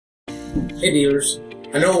Hey dealers,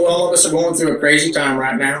 I know all of us are going through a crazy time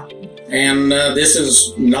right now, and this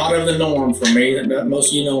is not of the norm for me. Most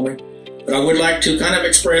of you know me, but I would like to kind of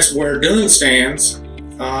express where Doonan stands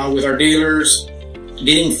with our dealers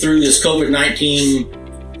getting through this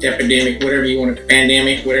COVID-19 epidemic,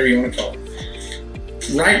 pandemic, whatever you want to call it.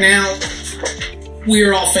 Right now, we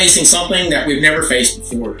are all facing something that we've never faced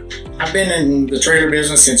before. I've been in the trailer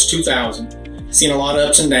business since 2000, seen a lot of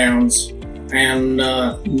ups and downs, and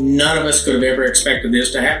none of us could have ever expected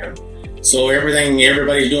this to happen. So everything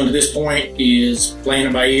everybody's doing to this point is playing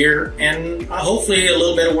it by ear, and hopefully a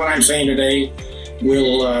little bit of what I'm saying today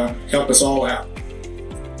will help us all out.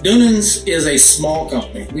 Doonan's is a small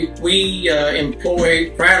company. We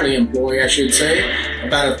proudly employ, I should say,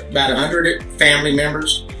 about 100 family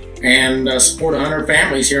members and support 100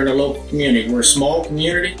 families here in the local community. We're a small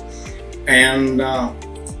community, and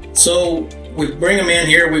so we bring them in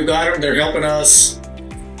here. We've got them. They're helping us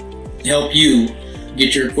help you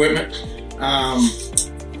get your equipment,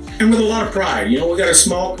 and with a lot of pride. You know, we've got a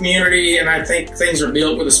small community, and I think things are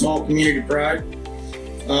built with a small community pride.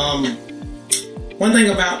 One thing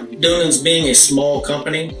about Doonan's being a small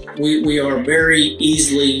company, we are very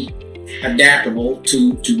easily adaptable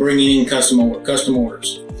to bringing in custom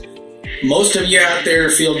orders. Most of you out there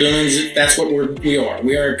feel Doonan's, that's what we are.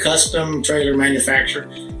 We are a custom trailer manufacturer,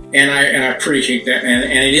 and I appreciate that. And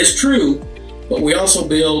it is true, but we also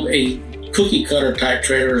build a cookie cutter type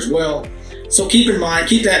trailer as well. So keep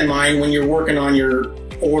that in mind when you're working on your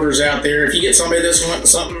orders out there. If you get somebody that's wanting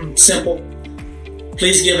something simple,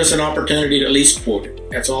 please give us an opportunity to at least quote it.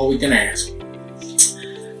 That's all we can ask.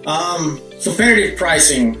 Competitive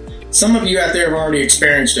pricing. Some of you out there have already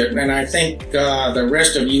experienced it, and I think the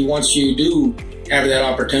rest of you, once you do have that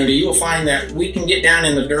opportunity, you'll find that we can get down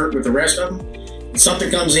in the dirt with the rest of them. If something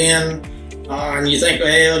comes in and you think,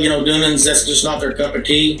 well, you know, Doonan's, that's just not their cup of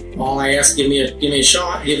tea. All I ask, give me a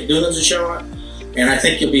shot, give Doonan's a shot, and I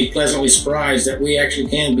think you'll be pleasantly surprised that we actually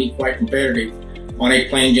can be quite competitive on a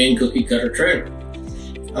plain Jane cookie cutter trailer.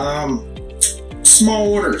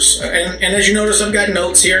 Small orders, and as you notice, I've got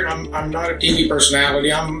notes here. I'm not a TV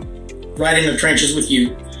personality. I'm right in the trenches with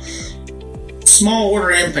you. Small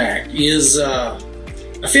order impact is a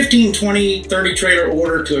 15, 20, 30 trailer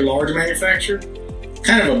order to a large manufacturer.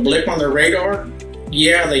 Kind of a blip on their radar.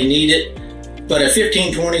 Yeah, they need it, but a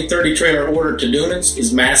 15, 20, 30 trailer order to Doonan's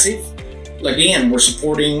is massive. Again, we're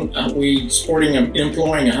supporting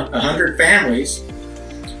employing 100 families.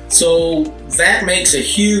 So that makes a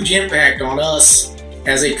huge impact on us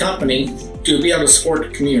as a company to be able to support the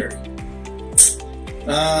community.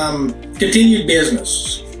 Continued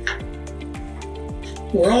business.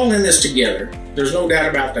 We're all in this together. There's no doubt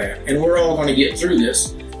about that. And we're all going to get through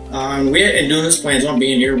this. And Doonan's plans on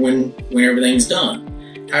being here when everything's done.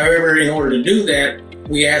 However, in order to do that,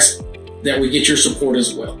 we ask that we get your support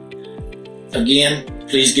as well. Again,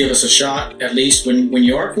 please give us a shot, at least when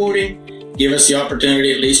you are quoting. Give us the opportunity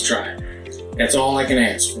to at least try it. That's all I can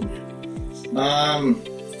ask from you.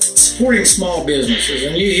 Supporting small businesses,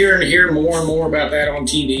 and you hear more and more about that on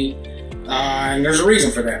TV, and there's a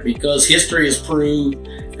reason for that, because history has proved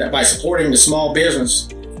that by supporting the small business,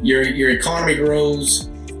 your economy grows,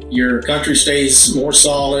 your country stays more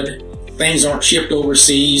solid, things aren't shipped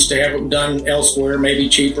overseas to have them done elsewhere, maybe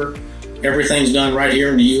cheaper. Everything's done right here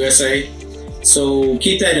in the USA. So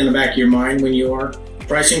keep that in the back of your mind when you are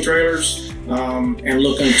pricing trailers and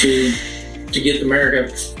looking to get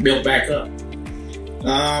America built back up.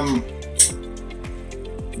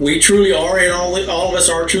 We truly are, and all of us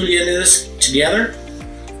are truly into this together.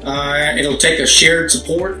 It'll take a shared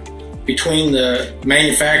support between the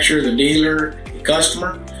manufacturer, the dealer, the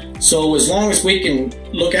customer. So as long as we can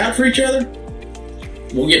look out for each other,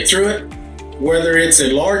 we'll get through it. Whether it's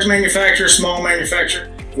a large manufacturer, small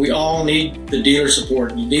manufacturer, we all need the dealer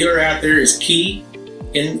support. The dealer out there is key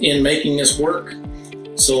in making this work.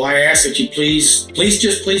 So I ask that you please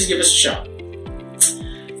give us a shot.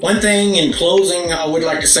 One thing in closing, I would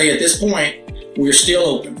like to say at this point, we're still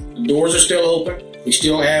open. The doors are still open. We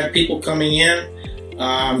still have people coming in.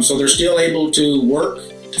 So they're still able to work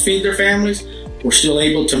to feed their families. We're still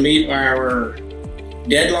able to meet our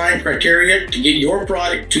deadline criteria to get your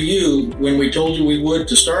product to you when we told you we would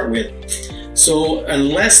to start with. So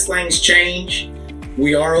unless things change,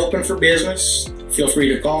 we are open for business. Feel free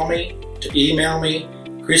to call me, to email me,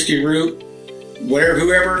 Christy Root,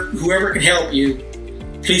 whoever can help you.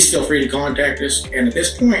 Please feel free to contact us. And at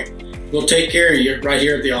this point, we'll take care of you right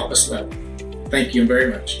here at the office level. Thank you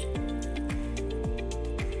very much.